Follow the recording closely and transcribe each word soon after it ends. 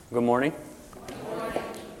Good morning.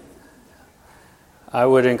 I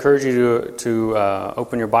would encourage you to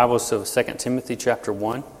open your Bibles to 2 Timothy chapter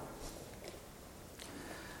 1.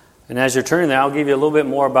 And as you're turning there, I'll give you a little bit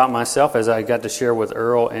more about myself as I got to share with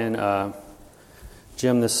Earl and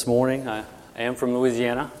Jim this morning. I am from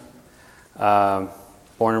Louisiana,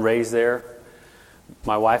 born and raised there.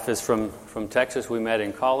 My wife is from Texas. We met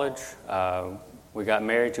in college. We got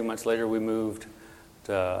married 2 months later. We moved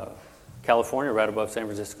to California, right above San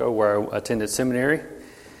Francisco, where I attended seminary.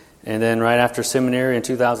 And then right after seminary in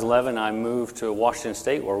 2011, I moved to Washington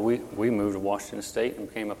State, where we moved to Washington State and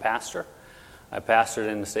became a pastor. I pastored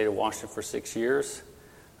in the state of Washington for 6 years.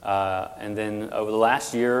 And then over the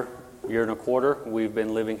last year and a quarter, we've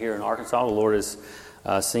been living here in Arkansas. The Lord has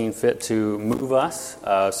seen fit to move us.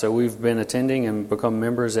 So we've been attending and become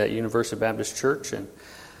members at University Baptist Church. And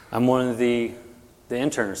I'm one of the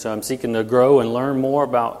interns, so I'm seeking to grow and learn more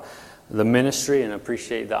about the ministry, and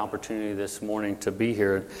appreciate the opportunity this morning to be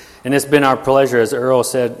here. And it's been our pleasure, as Earl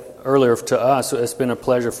said earlier to us, it's been a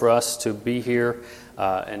pleasure for us to be here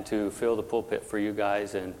and to fill the pulpit for you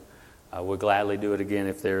guys, and we'll gladly do it again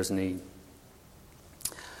if there's need.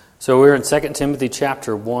 So we're in 2 Timothy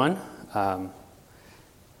chapter 1.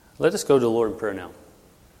 Let us go to the Lord in prayer now.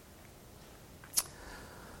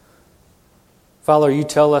 Father, you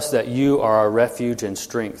tell us that you are our refuge and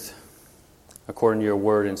strength, according to your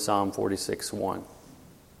word in Psalm 46:1.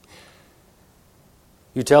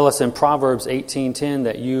 You tell us in Proverbs 18:10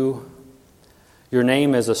 that your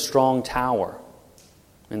name is a strong tower,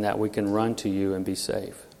 and that we can run to you and be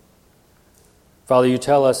safe. Father, you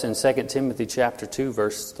tell us in 2 Timothy chapter 2,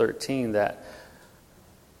 verse 13, that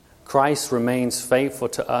Christ remains faithful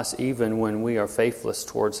to us even when we are faithless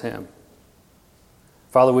towards Him.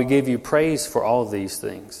 Father, we give you praise for all these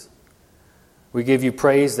things. We give you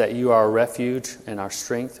praise that you are our refuge and our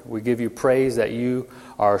strength. We give you praise that you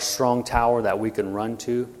are a strong tower that we can run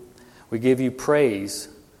to. We give you praise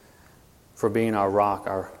for being our rock,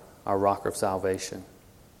 our rock of salvation.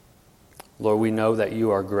 Lord, we know that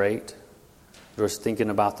you are great. Just thinking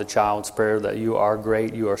about the child's prayer, that you are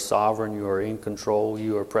great, you are sovereign, you are in control,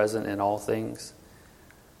 you are present in all things.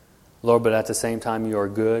 Lord, but at the same time you are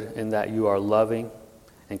good in that you are loving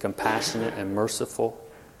and compassionate and merciful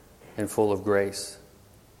and full of grace.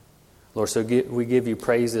 Lord, so we give you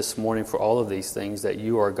praise this morning for all of these things, that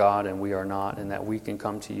you are God and we are not, and that we can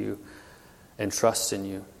come to you and trust in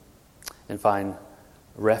you and find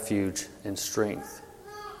refuge and strength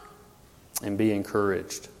and be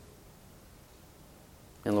encouraged.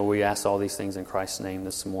 And Lord, we ask all these things in Christ's name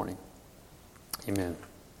this morning. Amen.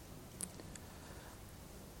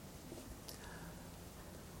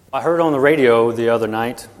 I heard on the radio the other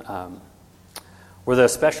night where the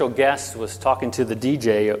special guest was talking to the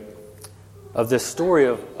DJ of this story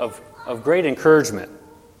of great encouragement.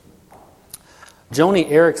 Joni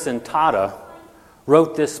Eareckson Tada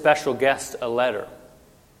wrote this special guest a letter.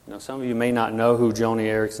 Now, some of you may not know who Joni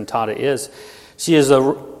Eareckson Tada is. She is a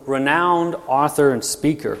renowned author and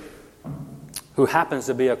speaker who happens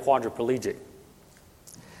to be a quadriplegic.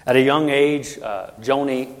 At a young age,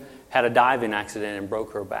 Joni had a diving accident and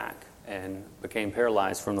broke her back and became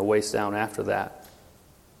paralyzed from the waist down after that.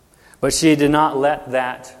 But she did not let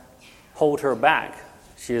that hold her back.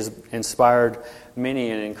 She has inspired many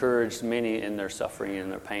and encouraged many in their suffering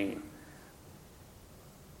and their pain.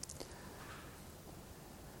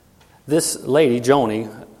 This lady, Joni,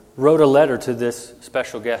 wrote a letter to this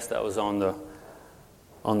special guest that was on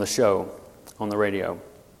the show, on the radio.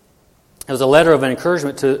 It was a letter of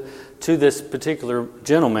encouragement to this particular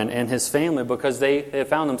gentleman and his family, because they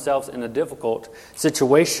found themselves in a difficult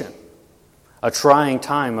situation, a trying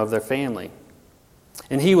time of their family.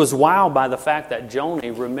 And he was wowed by the fact that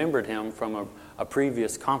Joni remembered him from a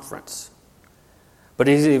previous conference. But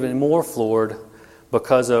he's even more floored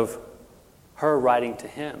because of her writing to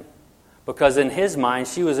him. Because in his mind,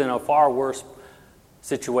 she was in a far worse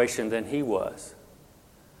situation than he was.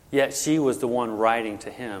 Yet she was the one writing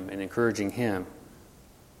to him and encouraging him.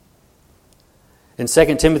 In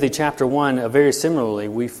 2 Timothy chapter 1, very similarly,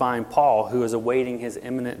 we find Paul, who is awaiting his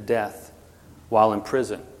imminent death while in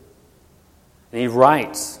prison. And he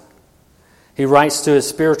writes to his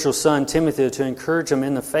spiritual son Timothy to encourage him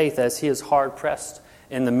in the faith as he is hard pressed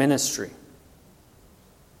in the ministry.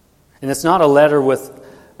 And it's not a letter with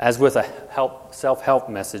a self-help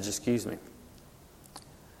message,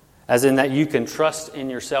 as in that you can trust in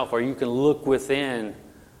yourself or you can look within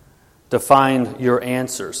to find your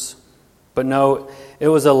answers. But no, it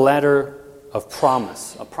was a letter of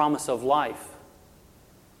promise, a promise of life,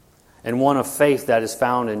 and one of faith that is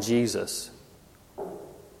found in Jesus.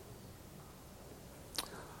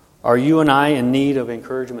 Are you and I in need of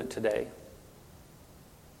encouragement today?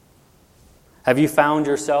 Have you found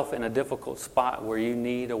yourself in a difficult spot where you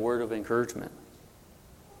need a word of encouragement?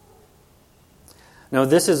 Now,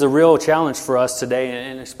 this is a real challenge for us today,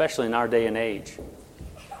 and especially in our day and age.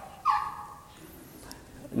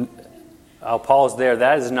 I'll pause there.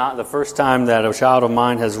 That is not the first time that a child of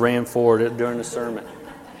mine has ran forward during the sermon.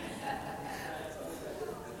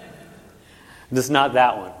 Just not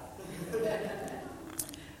that one.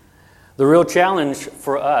 The real challenge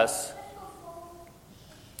for us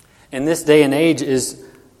in this day and age is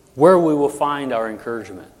where we will find our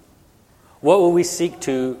encouragement. What will we seek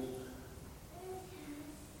to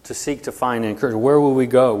find encouragement? Where will we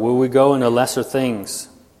go? Will we go into lesser things?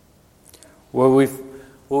 Will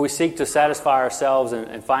we seek to satisfy ourselves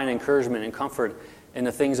and find encouragement and comfort in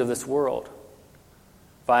the things of this world?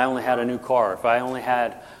 If I only had a new car, if I only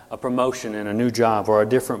had a promotion and a new job or a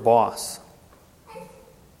different boss.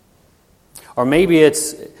 Or maybe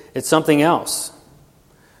it's something else.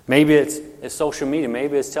 Maybe it's social media,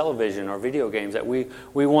 maybe it's television or video games that we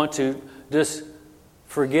want to just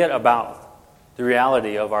forget about the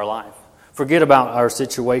reality of our life. Forget about our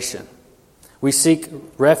situation. We seek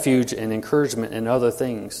refuge and encouragement in other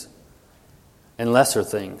things and lesser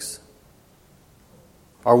things.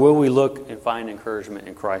 Or will we look and find encouragement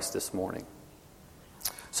in Christ this morning?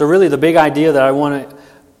 So really the big idea that I want to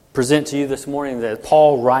present to you this morning, that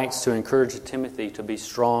Paul writes to encourage Timothy to be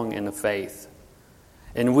strong in the faith.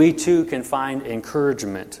 And we too can find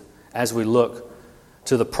encouragement as we look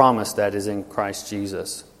to the promise that is in Christ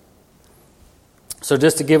Jesus. So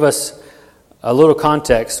just to give us a little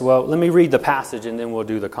context, well, let me read the passage and then we'll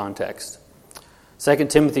do the context. 2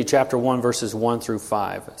 Timothy chapter 1, verses 1 through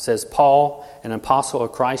 5. It says, Paul, an apostle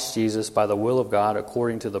of Christ Jesus, by the will of God,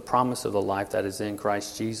 according to the promise of the life that is in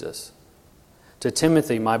Christ Jesus. To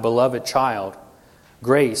Timothy, my beloved child,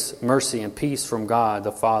 grace, mercy, and peace from God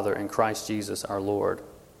the Father and Christ Jesus our Lord.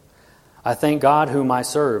 I thank God whom I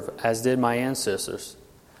serve, as did my ancestors,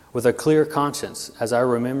 with a clear conscience, as I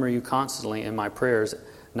remember you constantly in my prayers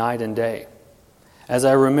night and day. As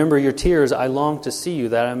I remember your tears, I long to see you,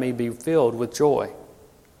 that I may be filled with joy.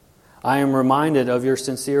 I am reminded of your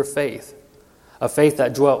sincere faith, a faith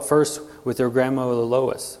that dwelt first with your grandmother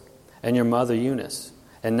Lois and your mother Eunice,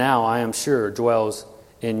 and now I am sure dwells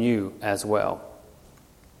in you as well.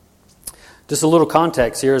 Just a little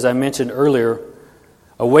context here, as I mentioned earlier,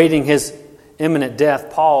 awaiting his imminent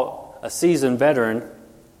death, Paul, a seasoned veteran,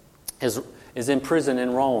 is in prison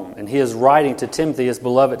in Rome, and he is writing to Timothy, his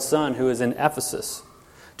beloved son, who is in Ephesus,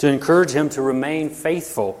 to encourage him to remain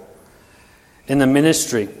faithful in the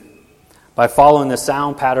ministry by following the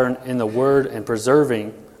sound pattern in the word and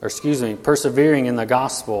persevering in the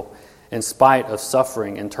gospel in spite of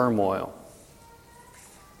suffering and turmoil.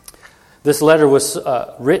 This letter was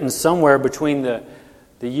written somewhere between the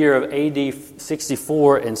year of AD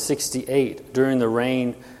 64 and 68 during the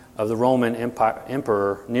reign of the Roman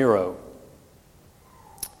Emperor Nero.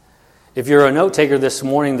 If you're a note taker this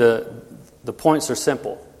morning, the points are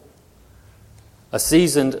simple. A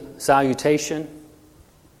seasoned salutation,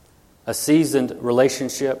 a seasoned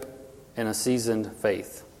relationship, and a seasoned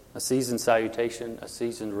faith. A seasoned salutation, a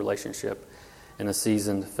seasoned relationship, and a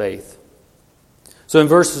seasoned faith. So in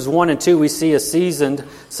verses 1 and 2, we see a seasoned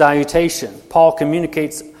salutation. Paul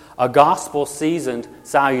communicates a gospel-seasoned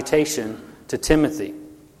salutation to Timothy.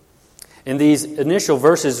 In these initial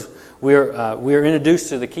verses, we are introduced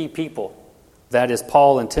to the key people, that is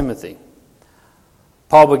Paul and Timothy.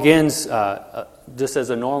 Paul begins just as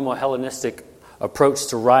a normal Hellenistic approach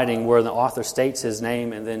to writing, where the author states his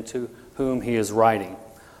name and then to whom he is writing.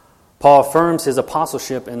 Paul affirms his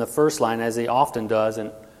apostleship in the first line, as he often does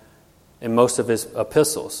in most of his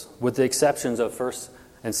epistles, with the exceptions of 1st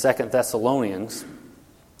and 2nd Thessalonians,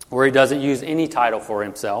 where he doesn't use any title for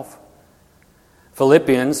himself.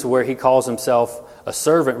 Philippians, where he calls himself a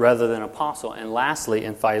servant rather than apostle. And lastly,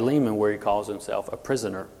 in Philemon, where he calls himself a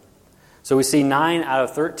prisoner. So we see 9 out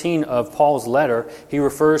of 13 of Paul's letter, he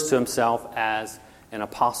refers to himself as an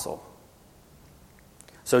apostle.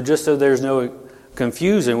 So just so there's no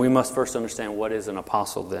confusion, we must first understand what is an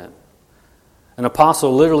apostle then. An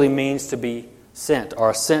apostle literally means to be sent, or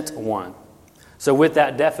a sent one. So with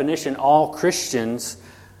that definition, all Christians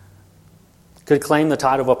could claim the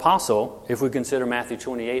title of apostle if we consider Matthew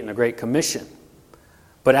 28 and the Great Commission.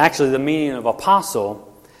 But actually the meaning of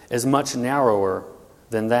apostle is much narrower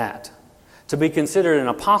than that. To be considered an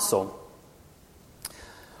apostle,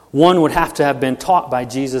 one would have to have been taught by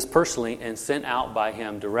Jesus personally and sent out by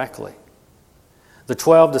him directly. The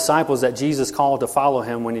 12 disciples that Jesus called to follow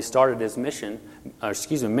him when he started his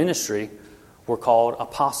ministry were called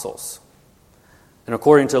apostles. And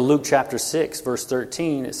according to Luke chapter 6, verse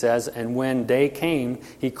 13, it says, "And when day came,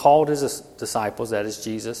 he called his disciples," that is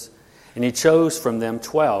Jesus, "and he chose from them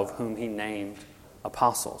 12, whom he named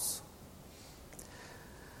apostles."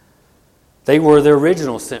 They were the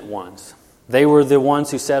original sent ones. They were the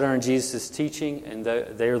ones who sat under Jesus' teaching, and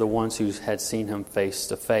they are the ones who had seen him face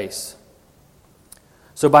to face.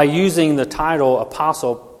 So by using the title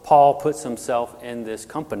apostle, Paul puts himself in this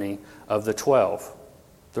company of the 12,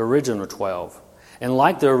 the original 12. And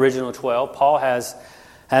like the original 12, Paul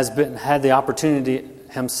had the opportunity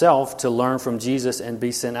himself to learn from Jesus and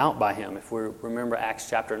be sent out by him. If we remember Acts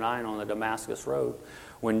chapter 9 on the Damascus Road,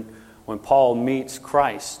 when Paul meets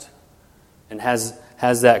Christ and has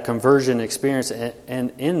that conversion experience,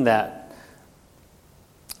 and in that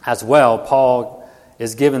as well, Paul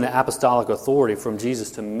is given the apostolic authority from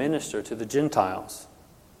Jesus to minister to the Gentiles.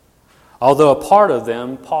 Although a part of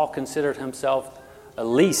them, Paul considered himself the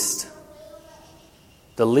least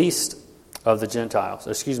of the Gentiles,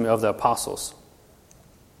 of the apostles,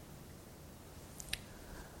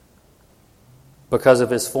 because of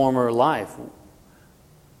his former life.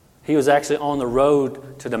 He was actually on the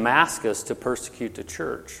road to Damascus to persecute the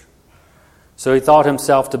church. So he thought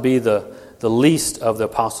himself to be the least of the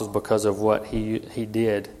apostles because of what he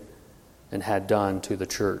did and had done to the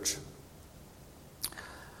church.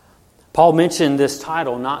 Paul mentioned this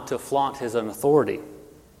title not to flaunt his own authority,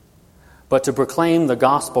 but to proclaim the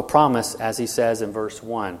gospel promise, as he says in verse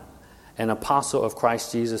 1, "An apostle of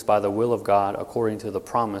Christ Jesus by the will of God, according to the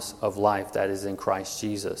promise of life that is in Christ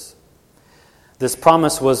Jesus." This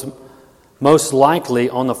promise was most likely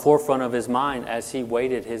on the forefront of his mind as he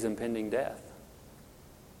waited his impending death.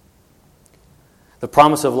 The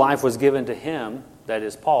promise of life was given to him, that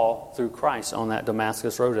is Paul, through Christ on that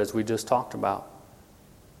Damascus Road, as we just talked about.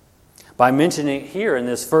 By mentioning it here in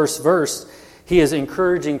this first verse, he is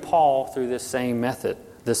encouraging Paul through this same method,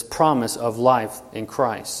 this promise of life in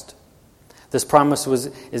Christ. This promise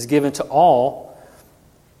is given to all,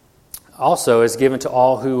 also is given to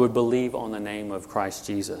all who would believe on the name of Christ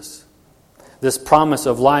Jesus. This promise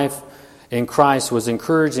of life in Christ was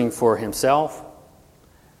encouraging for himself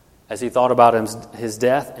as he thought about his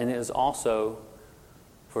death, and it is also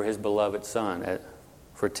for his beloved son,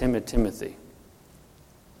 for Timothy.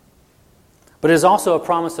 But it is also a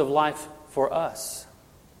promise of life for us.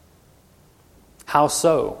 How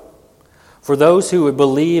so? For those who would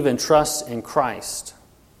believe and trust in Christ,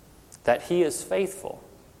 that he is faithful.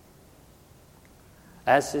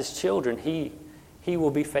 As his children, he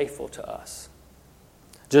will be faithful to us.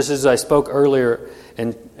 Just as I spoke earlier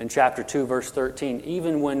in chapter 2, verse 13,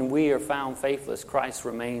 even when we are found faithless, Christ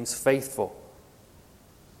remains faithful.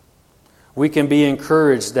 We can be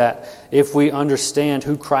encouraged that if we understand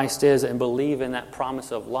who Christ is and believe in that promise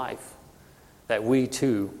of life, that we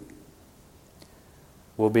too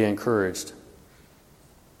will be encouraged.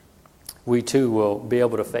 We too will be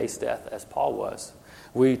able to face death as Paul was.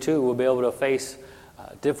 We too will be able to face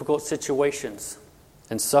difficult situations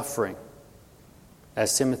and suffering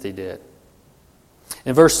as Timothy did.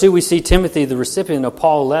 In verse 2, we see Timothy, the recipient of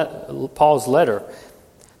Paul's letter.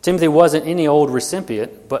 Timothy wasn't any old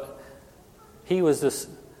recipient, but he was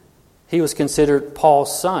considered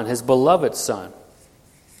Paul's son, his beloved son.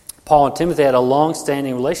 Paul and Timothy had a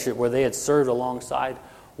long-standing relationship where they had served alongside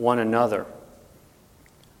one another.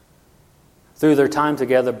 Through their time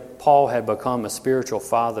together, Paul had become a spiritual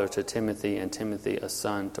father to Timothy, and Timothy a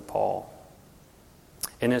son to Paul.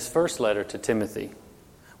 In his first letter to Timothy,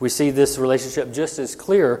 we see this relationship just as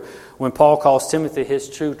clear when Paul calls Timothy his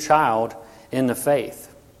true child in the faith.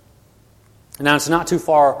 Now, it's not too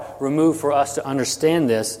far removed for us to understand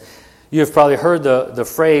this. You have probably heard the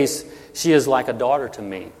phrase, "She is like a daughter to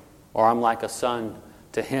me," or "I'm like a son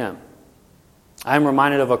to him." I am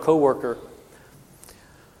reminded of a coworker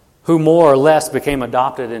who more or less became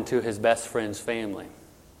adopted into his best friend's family.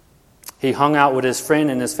 He hung out with his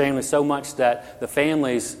friend and his family so much that the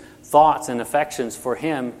family's thoughts and affections for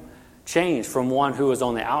him changed from one who was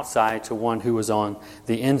on the outside to one who was on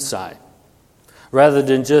the inside. Rather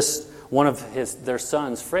than just one of their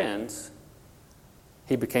son's friends,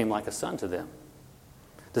 he became like a son to them.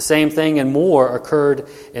 The same thing and more occurred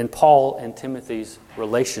in Paul and Timothy's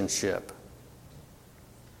relationship.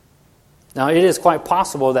 Now, it is quite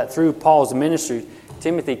possible that through Paul's ministry,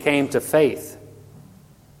 Timothy came to faith.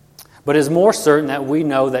 But it is more certain that we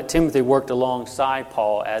know that Timothy worked alongside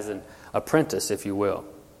Paul as an apprentice, if you will.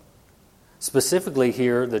 Specifically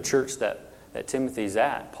here, the church that Timothy's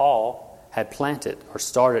at, Paul had planted or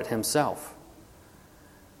started himself.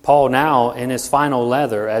 Paul now, in his final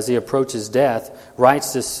letter, as he approaches death,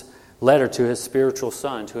 writes this letter to his spiritual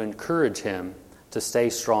son to encourage him to stay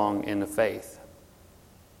strong in the faith.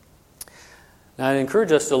 Now, I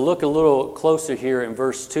encourage us to look a little closer here in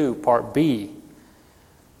verse 2, part B,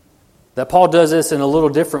 that Paul does this in a little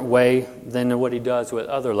different way than what he does with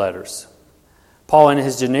other letters. Paul, in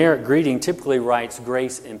his generic greeting, typically writes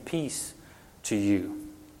grace and peace to you.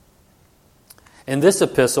 In this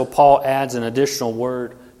epistle, Paul adds an additional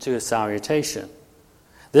word to his salutation.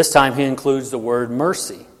 This time he includes the word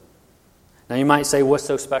mercy. Now you might say, what's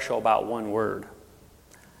so special about one word?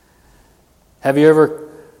 Have you ever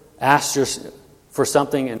asked for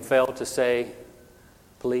something and failed to say,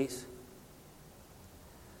 please?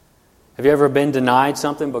 Have you ever been denied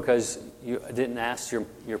something because you didn't ask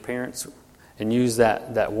your parents and use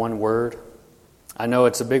that one word? I know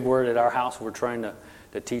it's a big word at our house. We're trying to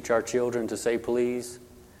teach our children to say please,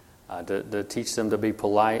 to teach them to be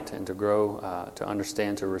polite and to grow, to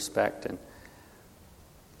understand, to respect.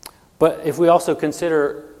 But if we also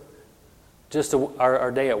consider just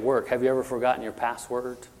our day at work, have you ever forgotten your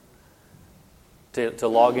password to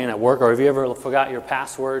log in at work? Or have you ever forgot your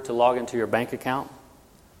password to log into your bank account?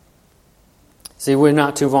 See, we're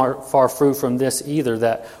not too far through from this either,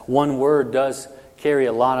 that one word does carry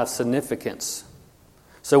a lot of significance.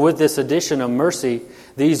 So with this addition of mercy,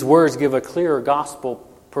 these words give a clearer gospel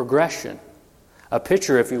progression, a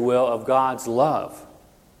picture, if you will, of God's love.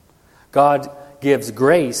 God gives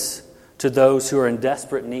grace to those who are in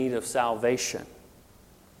desperate need of salvation.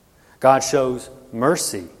 God shows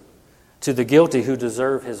mercy to the guilty who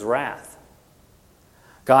deserve His wrath.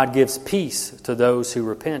 God gives peace to those who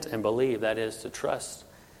repent and believe, that is, to trust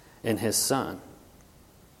in His Son.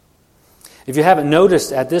 If you haven't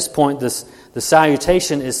noticed at this point, the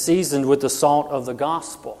salutation is seasoned with the salt of the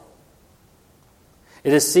gospel.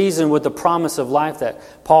 It is seasoned with the promise of life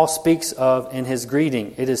that Paul speaks of in his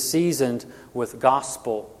greeting. It is seasoned with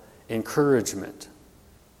gospel encouragement.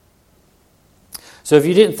 So if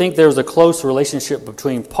you didn't think there was a close relationship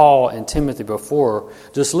between Paul and Timothy before,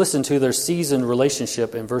 just listen to their seasoned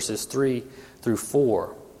relationship in verses 3 through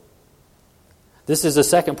 4. This is the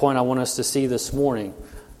second point I want us to see this morning.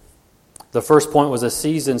 The first point was a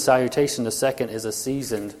seasoned salutation. The second is a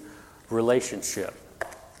seasoned relationship.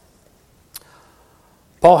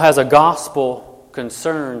 Paul has a gospel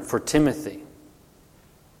concern for Timothy.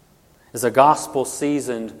 It's a gospel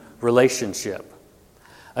seasoned relationship.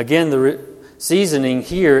 Again, the seasoning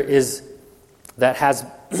here is that has,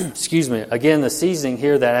 again, the seasoning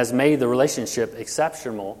here that has made the relationship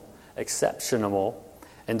exceptional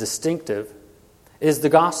and distinctive is the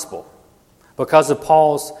gospel. Because of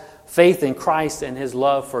Paul's faith in Christ and his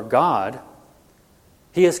love for God,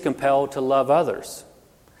 he is compelled to love others.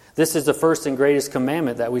 This is the first and greatest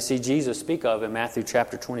commandment that we see Jesus speak of in Matthew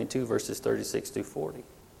chapter 22, verses 36 through 40.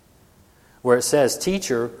 Where it says,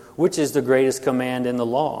 "Teacher, which is the greatest command in the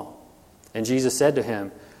law?" And Jesus said to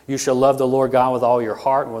him, "You shall love the Lord God with all your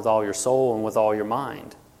heart and with all your soul and with all your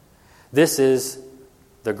mind. This is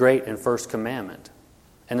the great and first commandment.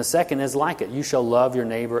 And the second is like it. You shall love your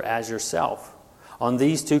neighbor as yourself. On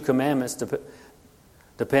these two commandments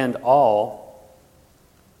depend all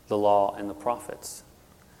the law and the prophets."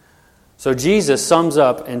 So Jesus sums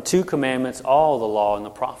up in two commandments all the law and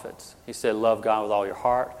the prophets. He said, love God with all your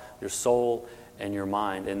heart, your soul, and your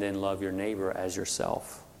mind, and then love your neighbor as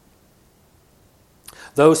yourself.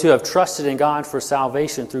 Those who have trusted in God for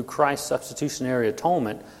salvation through Christ's substitutionary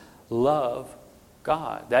atonement love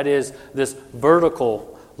God. That is, this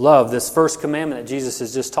vertical love, this first commandment that Jesus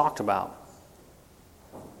has just talked about.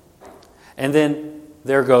 And then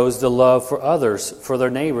there goes the love for others, for their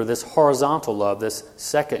neighbor, this horizontal love, this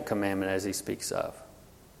second commandment as he speaks of.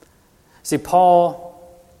 See, Paul,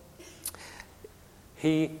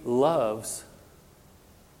 he loves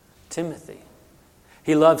Timothy.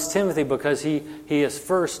 He loves Timothy because he has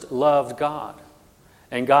first loved God.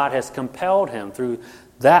 And God has compelled him through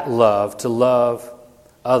that love to love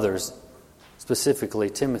others, specifically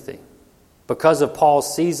Timothy. Because of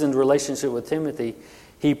Paul's seasoned relationship with Timothy,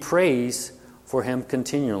 he prays for him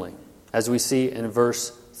continually, as we see in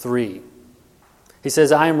verse 3. He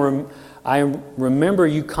says, I remember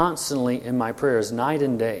you constantly in my prayers, night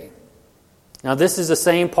and day. Now this is the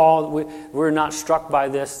same Paul, we're not struck by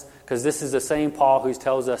this, because this is the same Paul who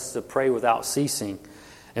tells us to pray without ceasing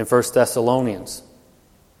in 1 Thessalonians.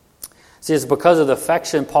 See, it's because of the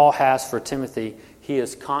affection Paul has for Timothy, he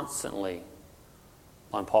is constantly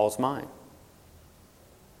on Paul's mind.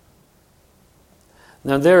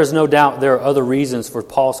 Now, there is no doubt there are other reasons for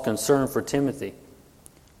Paul's concern for Timothy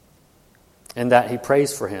and that he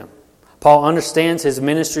prays for him. Paul understands his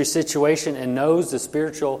ministry situation and knows the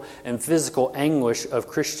spiritual and physical anguish of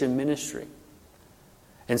Christian ministry.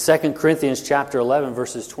 In 2 Corinthians chapter 11,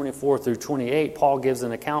 verses 24 through 28, Paul gives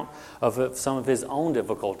an account of some of his own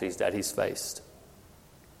difficulties that he's faced.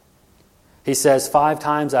 He says, 5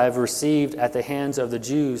 times I have received at the hands of the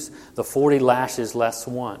Jews the 40 lashes less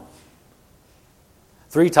one.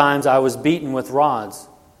 3 times I was beaten with rods.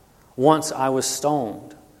 Once I was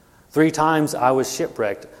stoned. 3 times I was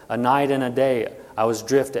shipwrecked. A night and a day I was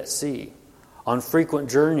adrift at sea. On frequent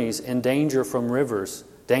journeys, in danger from rivers,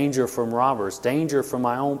 danger from robbers, danger from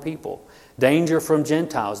my own people, danger from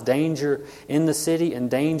Gentiles, danger in the city and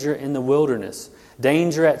danger in the wilderness,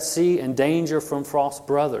 danger at sea and danger from false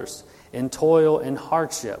brothers, in toil and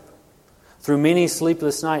hardship, through many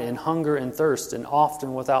sleepless nights, in hunger and thirst, and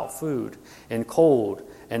often without food, in cold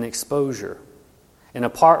and exposure. And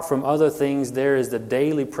apart from other things, there is the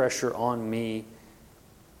daily pressure on me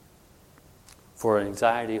for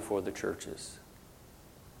anxiety for the churches.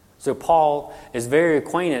 So Paul is very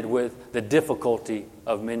acquainted with the difficulty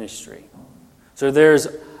of ministry. So there's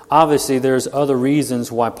other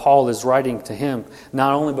reasons why Paul is writing to him,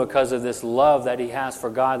 not only because of this love that he has for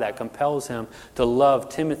God that compels him to love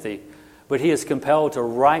Timothy, but he is compelled to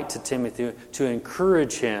write to Timothy to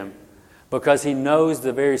encourage him because he knows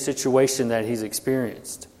the very situation that he's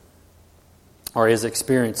experienced or is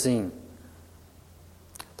experiencing.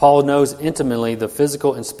 Paul knows intimately the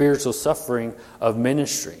physical and spiritual suffering of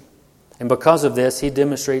ministry. And because of this, he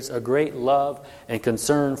demonstrates a great love and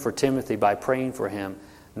concern for Timothy by praying for him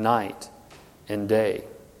night and day.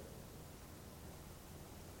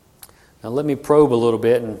 Now let me probe a little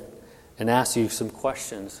bit and ask you some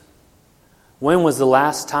questions. When was the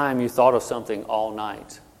last time you thought of something all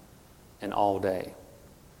night and all day,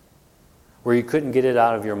 where you couldn't get it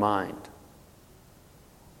out of your mind?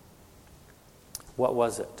 What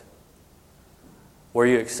was it? Were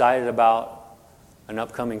you excited about an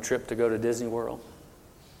upcoming trip to go to Disney World?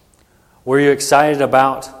 Were you excited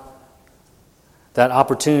about that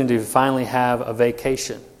opportunity to finally have a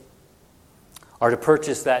vacation, or to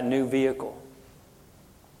purchase that new vehicle,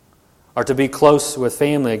 or to be close with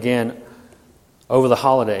family again over the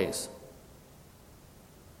holidays?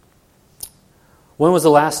 When was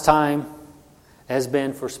the last time it has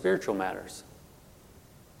been for spiritual matters?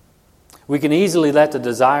 We can easily let the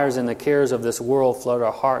desires and the cares of this world flood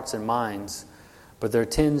our hearts and minds, but there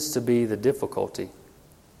tends to be the difficulty.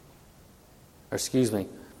 But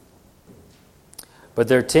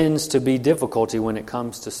there tends to be difficulty when it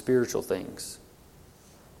comes to spiritual things.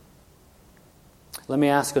 Let me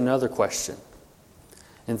ask another question.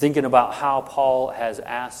 In thinking about how Paul has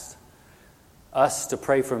asked us to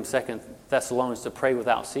pray from 2 Thessalonians, to pray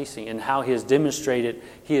without ceasing, and how he has demonstrated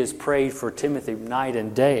he has prayed for Timothy night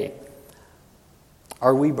and day,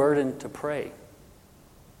 are we burdened to pray?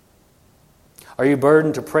 Are you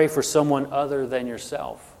burdened to pray for someone other than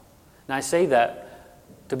yourself? And I say that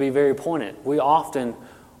to be very pointed. We often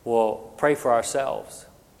will pray for ourselves.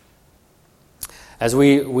 As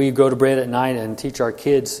we go to bed at night and teach our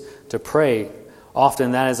kids to pray,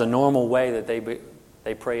 often that is a normal way that they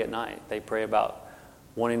pray at night. They pray about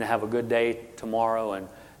wanting to have a good day tomorrow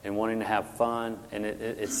and wanting to have fun, and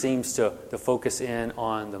it seems to focus in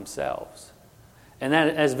on themselves. And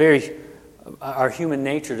that is very our human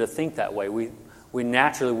nature to think that way. We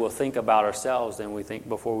naturally will think about ourselves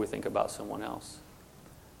before we think about someone else.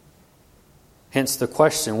 Hence the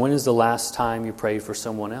question, when is the last time you prayed for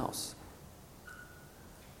someone else?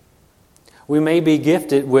 We may be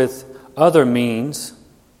gifted with other means,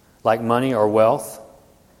 like money or wealth.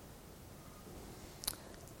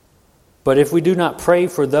 But if we do not pray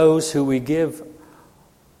for those who we give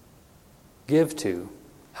to,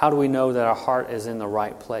 how do we know that our heart is in the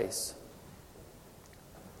right place?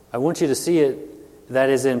 I want you to see it that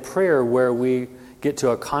is in prayer where we get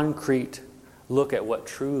to a concrete look at what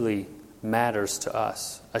truly matters to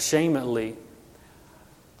us. Ashamedly,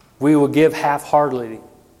 we will give half-heartedly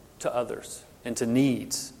to others and to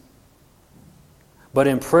needs. But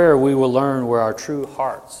in prayer, we will learn where our true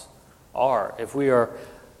hearts are. If we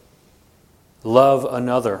love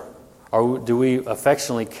another, or do we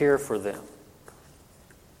affectionately care for them?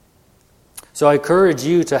 So I encourage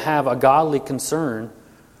you to have a godly concern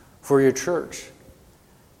for your church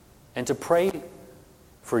and to pray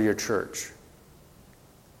for your church.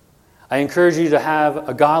 I encourage you to have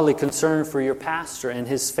a godly concern for your pastor and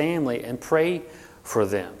his family and pray for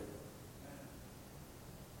them.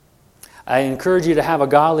 I encourage you to have a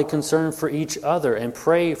godly concern for each other and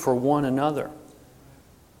pray for one another.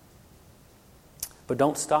 But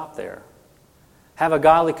don't stop there. Have a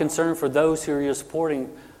godly concern for those who you're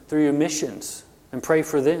supporting through your missions and pray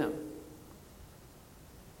for them.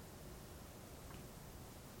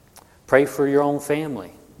 Pray for your own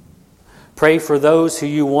family. Pray for those who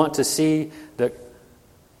you want to see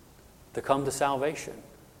to come to salvation.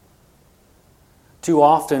 Too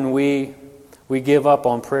often we We give up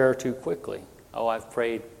on prayer too quickly. Oh, I've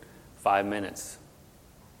prayed 5 minutes.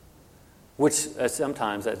 Which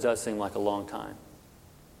sometimes that does seem like a long time.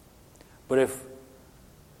 But if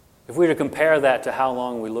we were to compare that to how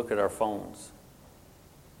long we look at our phones,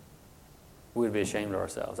 we would be ashamed of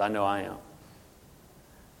ourselves. I know I am.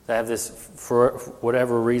 I have this, for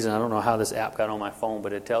whatever reason, I don't know how this app got on my phone,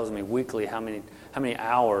 but it tells me weekly how many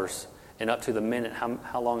hours and up to the minute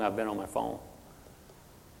how long I've been on my phone.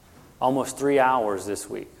 Almost 3 hours this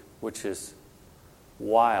week, which is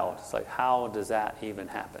wild. It's like, how does that even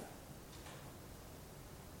happen?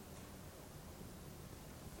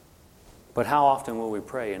 But how often will we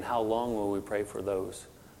pray, and how long will we pray for those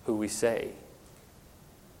who we say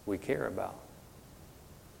we care about?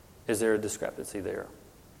 Is there a discrepancy there?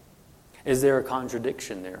 Is there a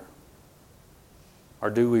contradiction there? Or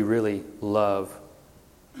do we really love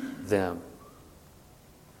them?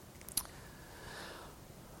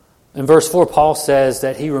 In verse 4, Paul says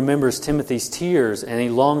that he remembers Timothy's tears and he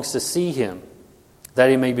longs to see him, that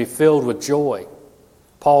he may be filled with joy.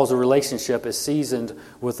 Paul's relationship is seasoned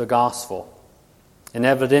with the gospel. And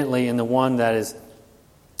evidently in the one that is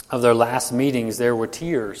of their last meetings, there were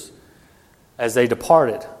tears as they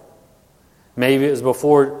departed. Maybe it was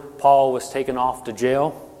before Paul was taken off to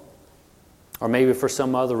jail, or maybe for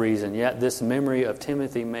some other reason. Yet this memory of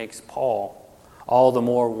Timothy makes Paul all the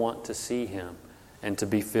more want to see him and to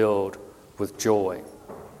be filled with joy.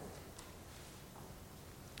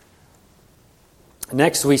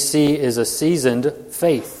 Next we see is a seasoned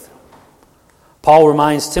faith. Paul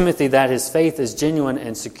reminds Timothy that his faith is genuine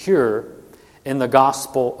and secure in the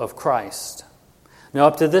gospel of Christ. Now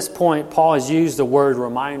up to this point, Paul has used the word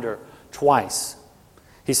reminder twice.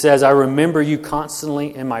 He says, I remember you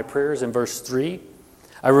constantly in my prayers in verse 3.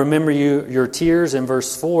 I remember your tears in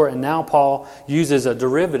verse 4. And now Paul uses a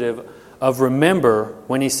derivative of remember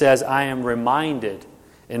when he says, I am reminded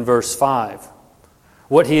in verse 5.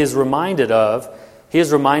 What he is reminded of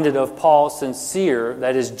Paul's sincere,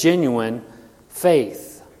 that is genuine,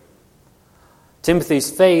 faith.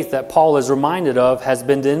 Timothy's faith that Paul is reminded of has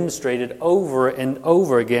been demonstrated over and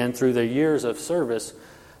over again through their years of service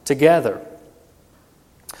together.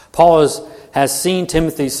 Paul has seen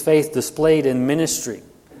Timothy's faith displayed in ministry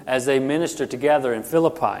as they ministered together in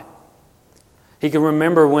Philippi. He can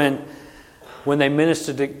remember when they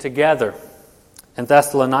ministered together in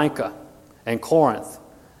Thessalonica and Corinth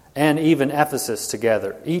and even Ephesus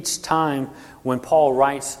together. Each time when Paul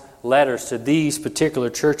writes letters to these particular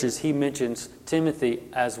churches, he mentions Timothy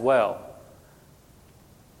as well.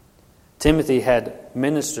 Timothy had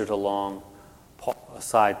ministered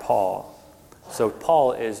alongside Paul. So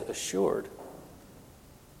Paul is assured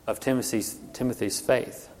of Timothy's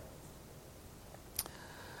faith.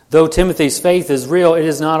 Though Timothy's faith is real, it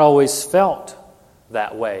is not always felt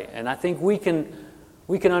that way. And I think we can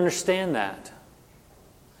understand that.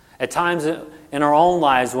 At times in our own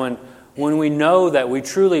lives when we know that we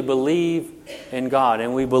truly believe in God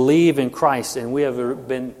and we believe in Christ and we have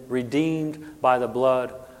been redeemed by the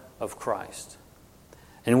blood of Christ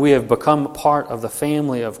and we have become part of the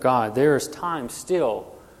family of God, there is times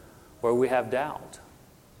still where we have doubt,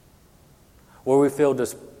 where we feel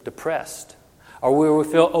depressed, or where we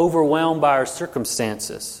feel overwhelmed by our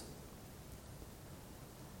circumstances.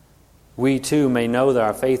 We too may know that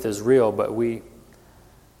our faith is real, but we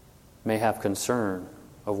may have concern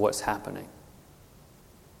of what's happening.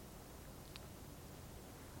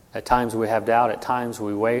 At times we have doubt, at times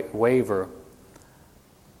we waver.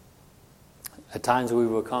 At times we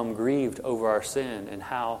become grieved over our sin and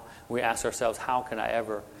how we ask ourselves, how can I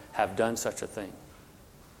ever have done such a thing?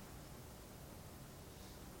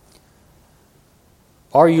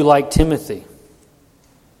 Are you like Timothy,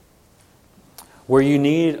 where you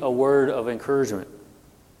need a word of encouragement?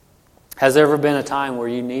 Has there ever been a time where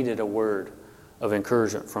you needed a word of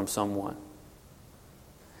encouragement from someone?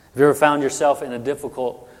 Have you ever found yourself in a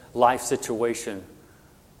difficult life situation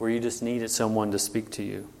where you just needed someone to speak to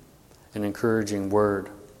you? An encouraging word.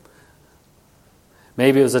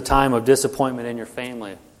 Maybe it was a time of disappointment in your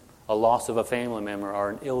family, a loss of a family member, or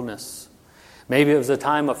an illness. Maybe it was a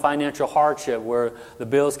time of financial hardship where the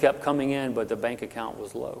bills kept coming in but the bank account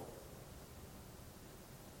was low.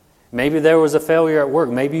 Maybe there was a failure at work.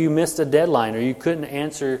 Maybe you missed a deadline or you couldn't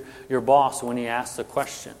answer your boss when he asked a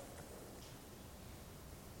question.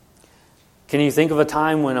 Can you think of a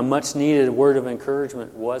time when a much needed word of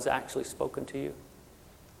encouragement was actually spoken to you?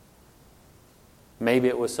 Maybe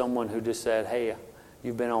it was someone who just said, hey,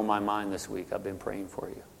 you've been on my mind this week. I've been praying for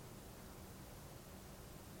you.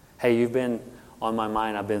 Hey, you've been on my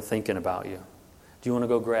mind. I've been thinking about you. Do you want to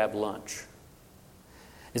go grab lunch?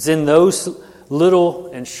 It's in those little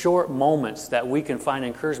and short moments that we can find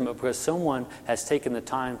encouragement because someone has taken the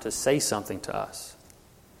time to say something to us.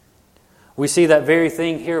 We see that very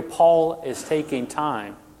thing here. Paul is taking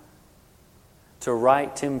time to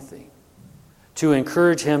write Timothy, to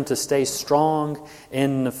encourage him to stay strong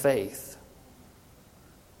in the faith.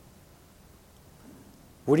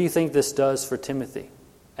 What do you think this does for Timothy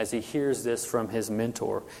as he hears this from his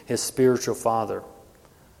mentor, his spiritual father?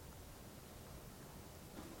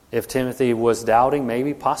 If Timothy was doubting,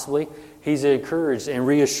 maybe, possibly, he's encouraged and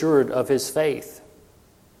reassured of his faith.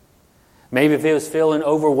 Maybe if he was feeling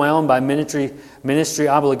overwhelmed by ministry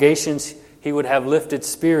obligations, he would have lifted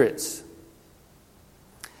spirits.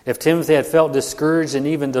 If Timothy had felt discouraged and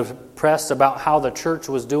even depressed about how the church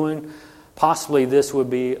was doing, possibly this would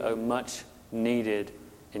be a much needed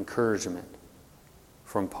encouragement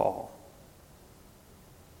from Paul.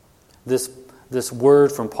 This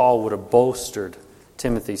word from Paul would have bolstered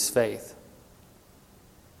Timothy's faith.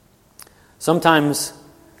 Sometimes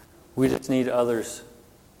we just need others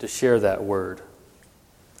to share that word.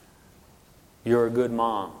 You're a good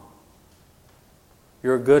mom.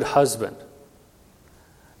 You're a good husband.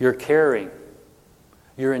 You're caring.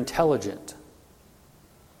 You're intelligent.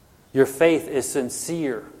 Your faith is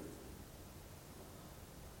sincere,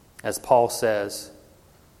 as Paul says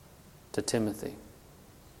to Timothy.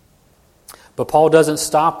 But Paul doesn't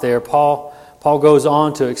stop there. Paul goes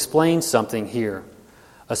on to explain something here,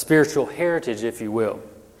 a spiritual heritage, if you will.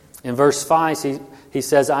 In verse 5, he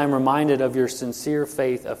says, I am reminded of your sincere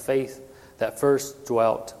faith, a faith that first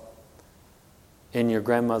dwelt in your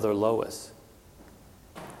grandmother Lois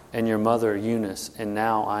and your mother Eunice, and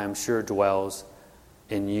now I am sure dwells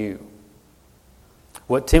in you.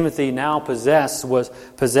 What Timothy now possessed was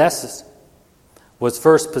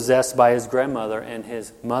first possessed by his grandmother and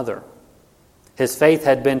his mother. His faith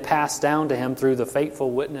had been passed down to him through the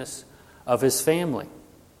faithful witness of his family.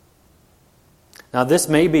 Now, this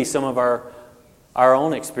may be some of our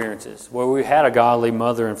own experiences, where we had a godly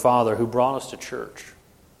mother and father who brought us to church,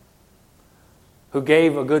 who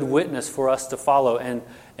gave a good witness for us to follow.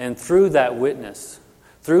 And through that witness,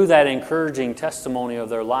 through that encouraging testimony of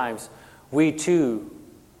their lives, we too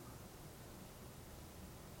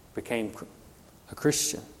became a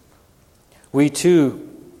Christian. We too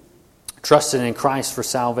trusted in Christ for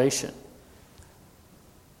salvation.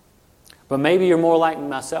 But maybe you're more like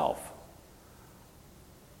myself,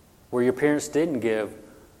 where your parents didn't give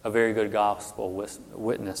a very good gospel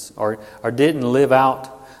witness or didn't live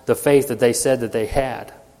out the faith that they said that they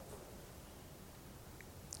had.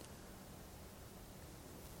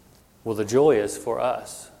 Well, the joy is for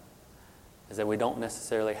us is that we don't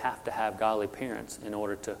necessarily have to have godly parents in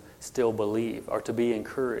order to still believe or to be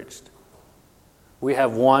encouraged. We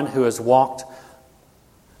have one who has walked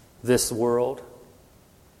this world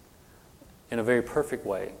in a very perfect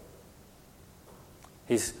way.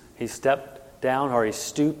 He's stepped down, or he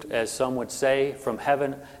stooped, as some would say, from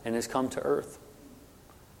heaven and has come to earth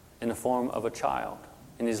in the form of a child.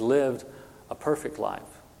 And he's lived a perfect life.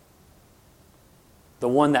 The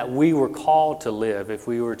one that we were called to live if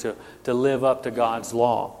we were to live up to God's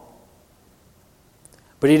law.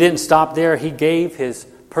 But he didn't stop there. He gave his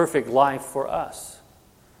perfect life for us.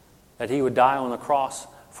 That he would die on the cross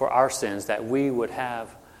for our sins, that we would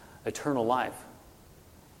have eternal life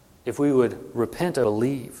if we would repent and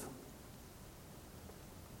believe.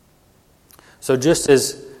 So just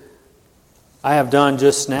as I have done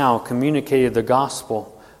just now, communicated the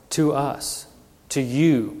gospel to us, to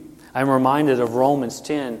you, I'm reminded of Romans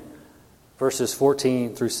 10, verses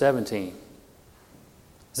 14 through 17. It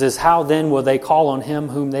says, how then will they call on him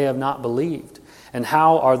whom they have not believed? And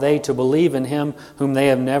how are they to believe in him whom they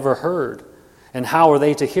have never heard? And how are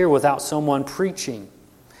they to hear without someone preaching?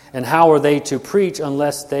 And how are they to preach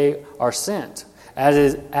unless they are sent?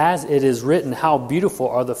 As it is written, how beautiful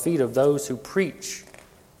are the feet of those who preach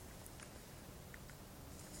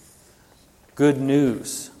good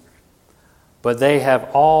news. But they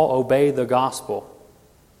have all obeyed the gospel.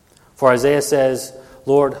 For Isaiah says,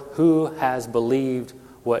 Lord, who has believed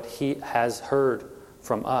what he has heard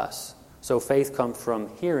from us? So faith comes from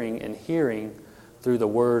hearing, and hearing through the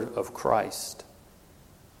word of Christ.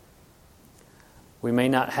 We may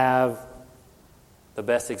not have the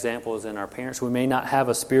best examples in our parents. We may not have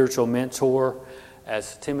a spiritual mentor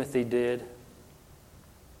as Timothy did.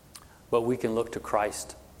 But we can look to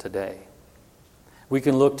Christ today. We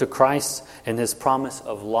can look to Christ and his promise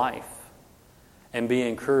of life and be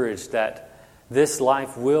encouraged that this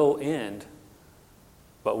life will end,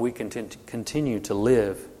 but we can continue to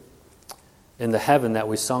live in the heaven that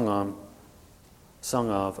we sung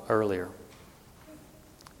of earlier.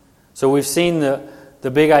 So we've seen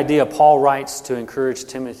the big idea, Paul writes to encourage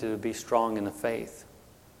Timothy to be strong in the faith.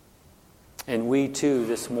 And we too,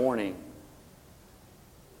 this morning,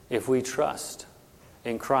 if we trust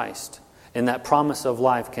in Christ, and that promise of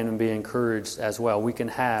life can be encouraged as well. We can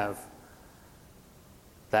have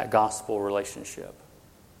that gospel relationship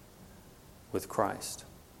with Christ.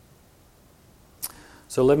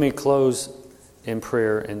 So let me close in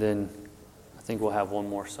prayer, and then I think we'll have one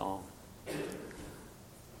more song.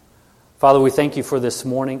 Father, we thank you for this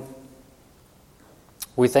morning.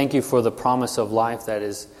 We thank you for the promise of life that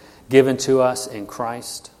is given to us in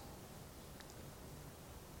Christ.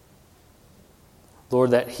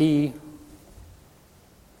 Lord, that He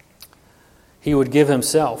would give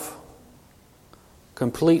Himself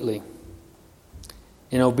completely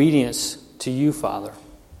in obedience to you, Father.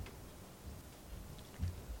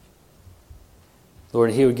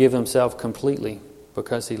 Lord, He would give Himself completely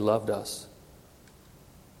because He loved us.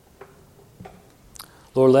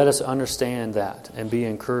 Lord, let us understand that and be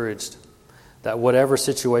encouraged that whatever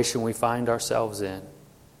situation we find ourselves in,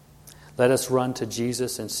 let us run to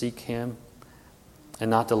Jesus and seek Him and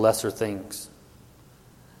not the lesser things.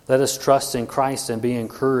 Let us trust in Christ and be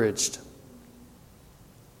encouraged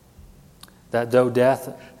that though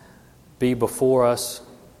death be before us,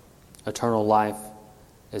 eternal life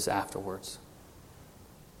is afterwards.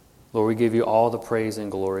 Lord, we give you all the praise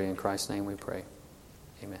and glory. In Christ's name we pray.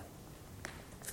 Amen.